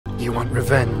You want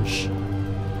revenge?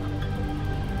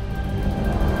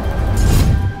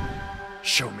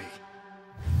 Show me.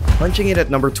 Punching in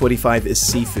at number 25 is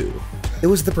Sifu. It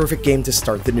was the perfect game to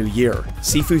start the new year.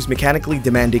 Sifu's mechanically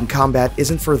demanding combat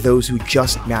isn't for those who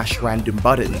just mash random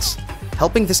buttons.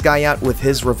 Helping this guy out with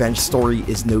his revenge story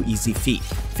is no easy feat.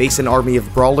 Face an army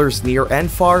of brawlers near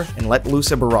and far, and let loose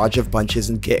a barrage of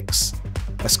punches and kicks.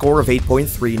 A score of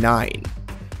 8.39.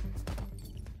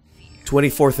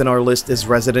 24th in our list is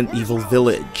Resident Evil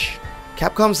Village.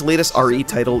 Capcom's latest RE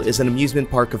title is an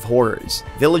amusement park of horrors.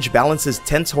 Village balances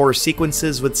tense horror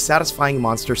sequences with satisfying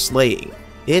monster slaying.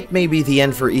 It may be the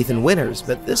end for Ethan Winters,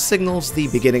 but this signals the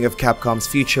beginning of Capcom's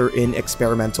future in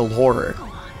experimental horror.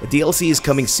 A DLC is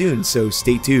coming soon, so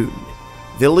stay tuned.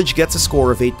 Village gets a score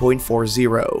of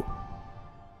 8.40.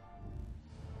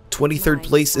 23rd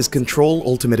place is Control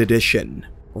Ultimate Edition.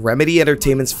 Remedy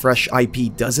Entertainment's fresh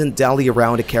IP doesn't dally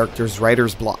around a character's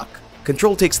writer's block.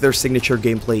 Control takes their signature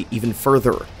gameplay even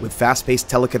further, with fast-paced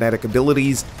telekinetic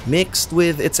abilities mixed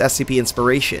with its SCP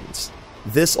inspirations.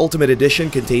 This Ultimate Edition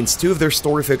contains 2 of their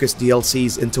story-focused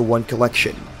DLCs into one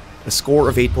collection, a score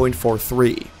of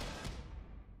 8.43.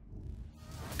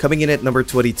 Coming in at number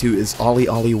 22 is Ollie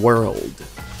Ollie World.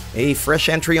 A fresh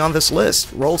entry on this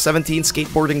list, Roll17's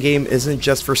skateboarding game isn't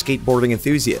just for skateboarding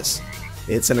enthusiasts.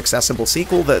 It's an accessible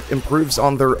sequel that improves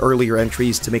on their earlier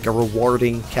entries to make a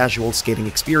rewarding, casual skating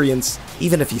experience,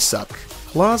 even if you suck.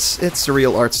 Plus, its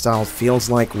surreal art style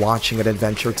feels like watching an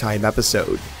Adventure Time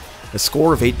episode. A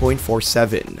score of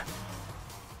 8.47.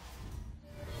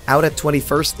 Out at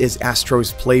 21st is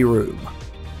Astro's Playroom.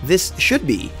 This should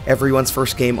be everyone's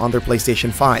first game on their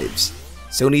PlayStation 5s.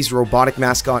 Sony's robotic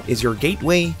mascot is your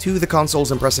gateway to the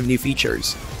console's impressive new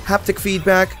features. Haptic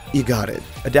feedback? You got it.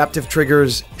 Adaptive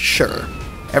triggers? Sure.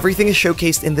 Everything is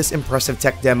showcased in this impressive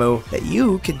tech demo that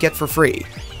you could get for free.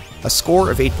 A score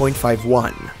of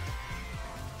 8.51.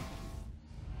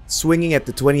 Swinging at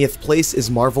the 20th place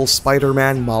is Marvel's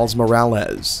Spider-Man Miles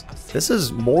Morales. This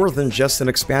is more than just an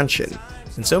expansion.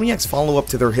 Insomniac's follow-up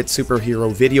to their hit superhero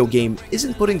video game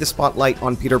isn't putting the spotlight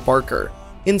on Peter Parker.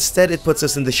 Instead, it puts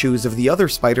us in the shoes of the other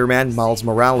Spider-Man, Miles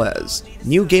Morales.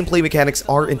 New gameplay mechanics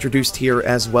are introduced here,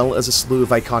 as well as a slew of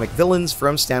iconic villains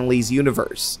from Stan Lee's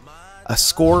universe. A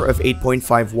score of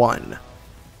 8.51.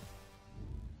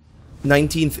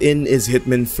 19th in is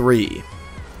Hitman 3.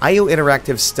 IO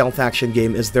Interactive's stealth action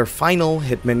game is their final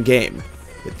Hitman game,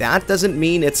 but that doesn't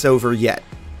mean it's over yet.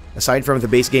 Aside from the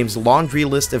base game's laundry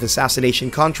list of assassination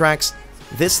contracts,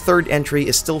 this third entry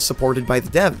is still supported by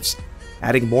the devs,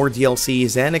 adding more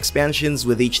DLCs and expansions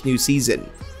with each new season.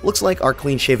 Looks like our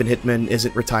clean-shaven Hitman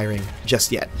isn't retiring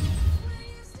just yet.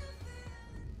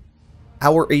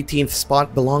 Our 18th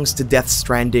spot belongs to Death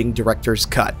Stranding Director's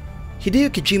Cut. Hideo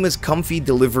Kojima's comfy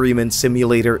deliveryman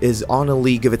simulator is on a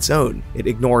league of its own. It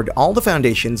ignored all the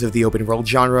foundations of the open-world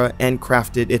genre and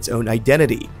crafted its own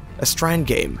identity, a Strand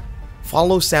game.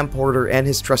 Follow Sam Porter and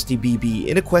his trusty BB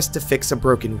in a quest to fix a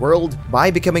broken world by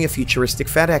becoming a futuristic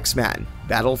FedEx man,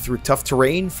 battle through tough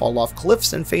terrain, fall off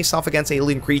cliffs, and face off against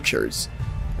alien creatures.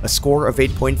 A score of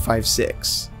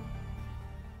 8.56.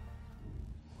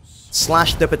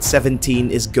 Slashed up at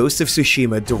 17 is Ghost of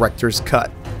Tsushima Director's Cut.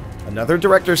 Another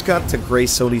Director's Cut to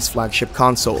grace Sony's flagship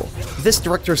console. This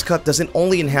Director's Cut doesn't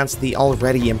only enhance the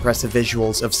already impressive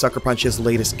visuals of Sucker Punch's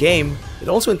latest game, it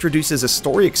also introduces a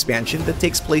story expansion that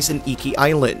takes place in Iki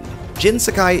Island. Jin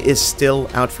Sakai is still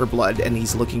out for blood, and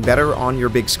he's looking better on your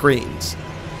big screens.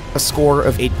 A score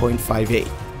of 8.58.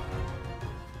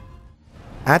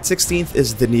 At 16th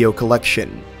is the Neo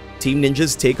Collection. Team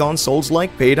Ninja's take on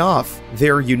Souls-like paid off.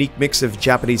 Their unique mix of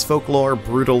Japanese folklore,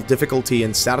 brutal difficulty,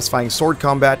 and satisfying sword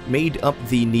combat made up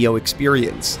the Neo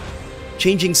experience.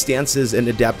 Changing stances and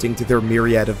adapting to their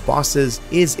myriad of bosses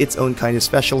is its own kind of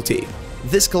specialty.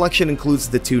 This collection includes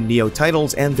the 2 Neo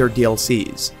titles and their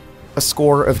DLCs. A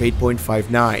score of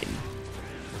 8.59.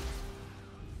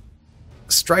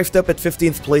 Strifed up at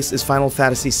 15th place is Final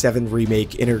Fantasy VII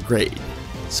Remake Intergrade.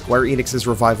 Square Enix's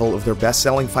revival of their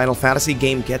best-selling Final Fantasy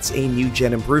game gets a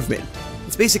new-gen improvement.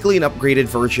 It's basically an upgraded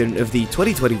version of the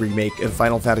 2020 remake of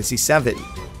Final Fantasy VII.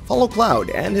 Follow Cloud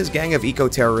and his gang of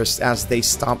eco-terrorists as they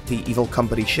stop the evil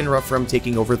company Shinra from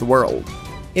taking over the world.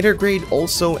 Intergrade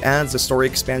also adds a story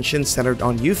expansion centered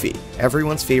on Yuffie,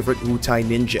 everyone's favorite Wutai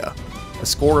ninja. A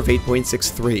score of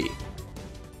 8.63.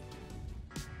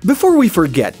 Before we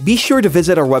forget, be sure to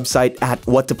visit our website at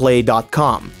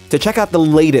whatoplay.com to check out the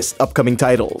latest upcoming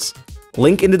titles.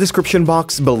 Link in the description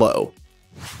box below.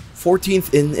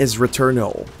 14th in is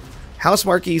Returnal.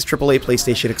 Housemarque's AAA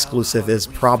PlayStation exclusive is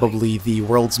probably the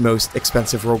world's most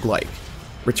expensive roguelike.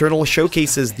 Returnal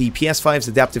showcases the PS5's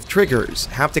adaptive triggers,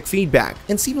 haptic feedback,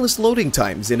 and seamless loading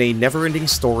times in a never-ending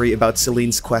story about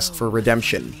Celine's quest for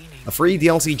redemption. A free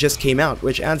DLC just came out,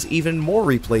 which adds even more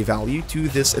replay value to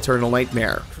this eternal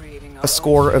nightmare. A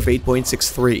score of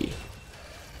 8.63.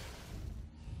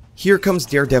 Here comes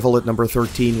Daredevil at number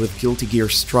 13 with Guilty Gear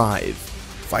Strive.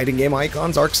 Fighting game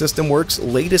icons Arc System Works'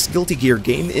 latest Guilty Gear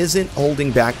game isn't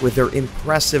holding back with their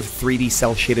impressive 3D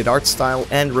cel-shaded art style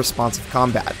and responsive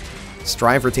combat.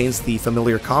 Strive retains the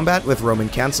familiar combat with Roman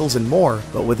cancels and more,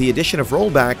 but with the addition of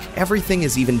rollback, everything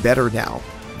is even better now.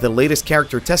 The latest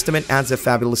character Testament adds a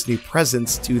fabulous new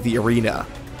presence to the arena.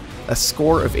 A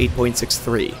score of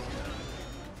 8.63.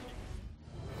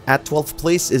 At 12th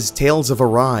place is Tales of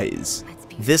Arise.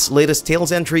 This latest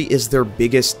Tales entry is their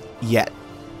biggest yet.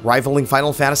 Rivaling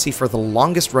Final Fantasy for the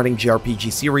longest-running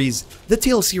JRPG series, the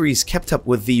Tales series kept up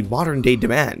with the modern-day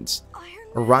demands.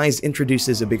 Arise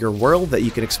introduces a bigger world that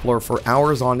you can explore for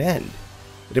hours on end.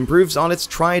 It improves on its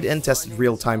tried and tested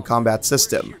real-time combat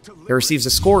system. It receives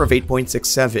a score of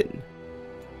 8.67.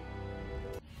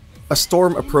 A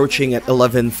storm approaching at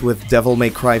 11th with Devil May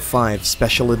Cry 5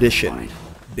 Special Edition.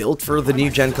 Built for the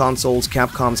new-gen consoles,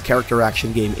 Capcom's character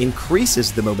action game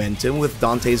increases the momentum with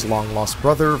Dante's long-lost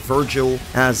brother, Virgil,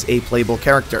 as a playable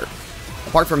character.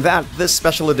 Apart from that, this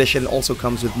special edition also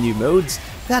comes with new modes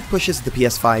that pushes the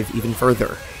PS5 even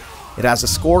further. It has a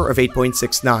score of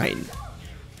 8.69.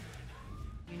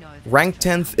 Ranked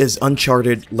 10th is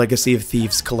Uncharted Legacy of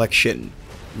Thieves Collection.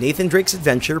 Nathan Drake's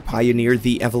adventure pioneered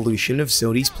the evolution of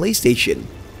Sony's PlayStation.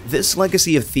 This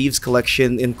Legacy of Thieves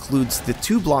collection includes the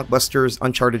two blockbusters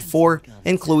Uncharted 4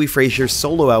 and Chloe Frazier's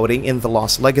solo outing in The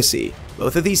Lost Legacy.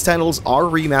 Both of these titles are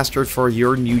remastered for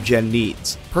your new-gen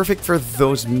needs, perfect for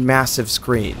those massive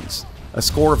screens. A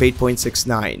score of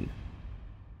 8.69.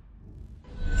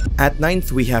 At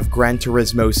 9th we have Gran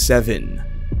Turismo 7.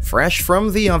 Fresh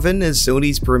from the oven is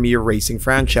Sony's premier racing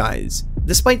franchise.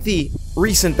 Despite the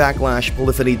recent backlash,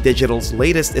 Polyphony Digital's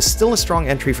latest is still a strong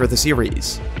entry for the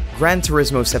series. Gran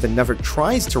Turismo 7 never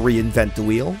tries to reinvent the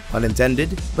wheel, pun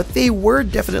intended, but they were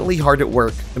definitely hard at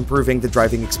work improving the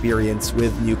driving experience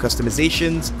with new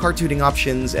customizations, cartooning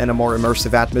options, and a more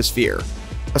immersive atmosphere.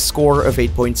 A score of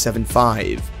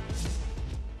 8.75.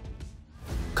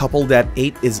 Coupled at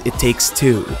 8 is It Takes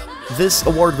Two. This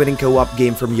award-winning co-op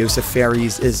game from Josef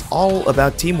Fares is all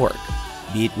about teamwork.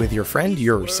 Be it with your friend,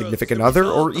 your significant other,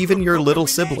 or even your little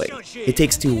sibling. It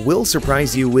Takes Two will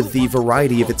surprise you with the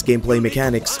variety of its gameplay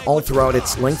mechanics all throughout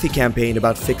its lengthy campaign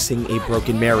about fixing a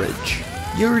broken marriage.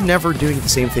 You're never doing the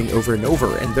same thing over and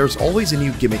over, and there's always a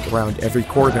new gimmick around every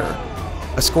corner.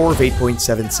 A score of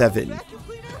 8.77.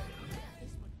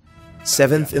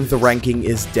 7th in the ranking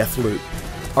is Deathloop.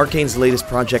 Arkane's latest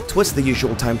project twists the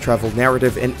usual time travel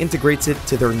narrative and integrates it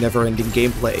to their never-ending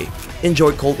gameplay.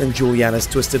 Enjoy Colt and Juliana's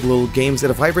twisted little games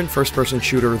in a vibrant first-person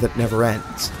shooter that never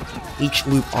ends. Each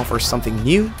loop offers something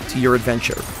new to your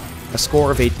adventure. A score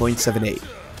of 8.78.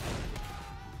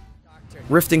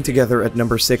 Rifting together at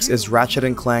number 6 is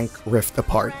Ratchet & Clank Rift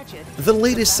Apart. The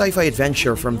latest sci-fi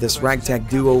adventure from this ragtag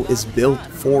duo is built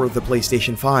for the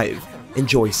PlayStation 5.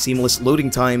 Enjoy seamless loading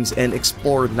times and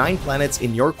explore 9 planets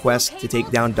in your quest to take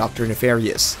down Dr.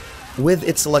 Nefarious. With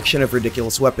its selection of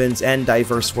ridiculous weapons and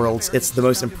diverse worlds, it's the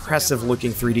most impressive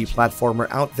looking 3D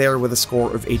platformer out there with a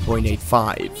score of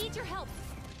 8.85.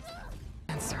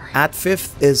 At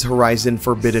 5th is Horizon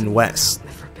Forbidden West.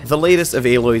 The latest of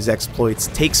Aloy's exploits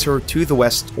takes her to the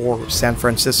West or San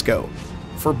Francisco.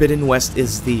 Forbidden West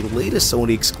is the latest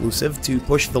Sony exclusive to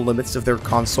push the limits of their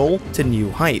console to new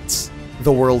heights.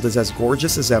 The world is as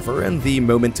gorgeous as ever, and the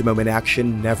moment-to-moment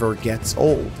action never gets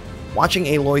old. Watching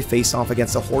Aloy face off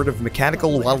against a horde of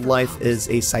mechanical wildlife is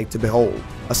a sight to behold.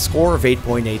 A score of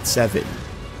 8.87.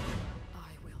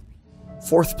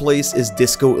 4th place is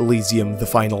Disco Elysium: The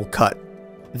Final Cut.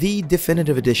 The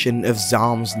definitive edition of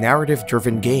Zom's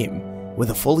narrative-driven game. With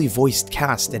a fully voiced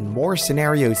cast and more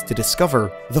scenarios to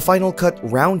discover, The Final Cut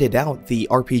rounded out the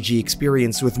RPG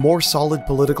experience with more solid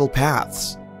political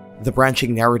paths. The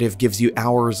branching narrative gives you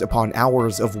hours upon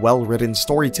hours of well-written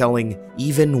storytelling,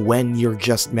 even when you're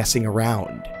just messing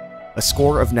around. A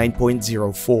score of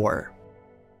 9.04.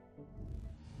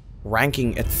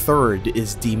 Ranking at 3rd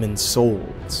is Demon's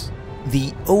Souls,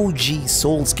 the OG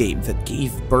Souls game that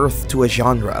gave birth to a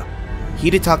genre.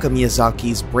 Hidetaka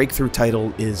Miyazaki's breakthrough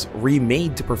title is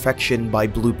remade to perfection by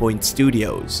Bluepoint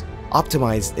Studios.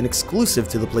 Optimized and exclusive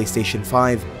to the PlayStation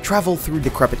 5, travel through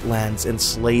decrepit lands and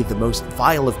slay the most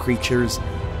vile of creatures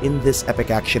in this epic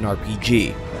action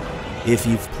RPG. If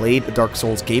you've played a Dark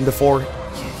Souls game before,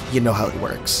 you know how it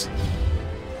works.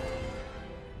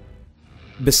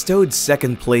 Bestowed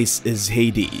 2nd place is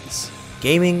Hades.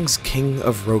 Gaming's king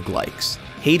of roguelikes,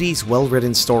 Hades'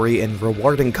 well-written story and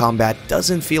rewarding combat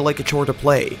doesn't feel like a chore to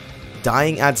play.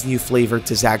 Dying adds new flavor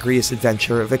to Zagreus'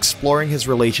 adventure of exploring his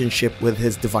relationship with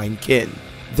his divine kin.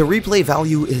 The replay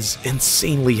value is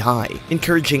insanely high,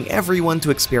 encouraging everyone to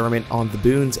experiment on the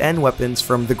boons and weapons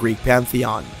from the Greek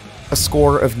pantheon. A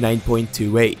score of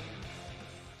 9.28.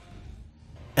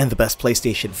 And the best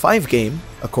PlayStation 5 game,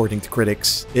 according to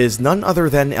critics, is none other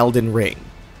than Elden Ring.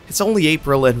 It's only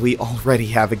April and we already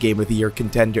have a Game of the Year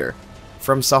contender.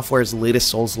 From Software's latest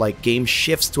Souls-like game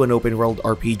shifts to an open-world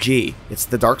RPG, it's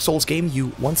the Dark Souls game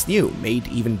you once knew, made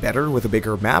even better with a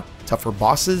bigger map, tougher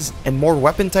bosses, and more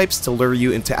weapon types to lure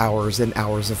you into hours and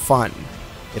hours of fun.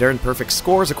 It earned perfect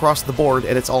scores across the board,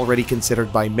 and it's already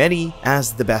considered by many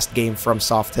as the best game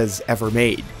FromSoft has ever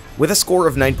made. With a score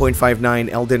of 9.59,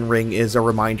 Elden Ring is a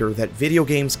reminder that video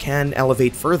games can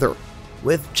elevate further,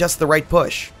 with just the right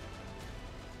push.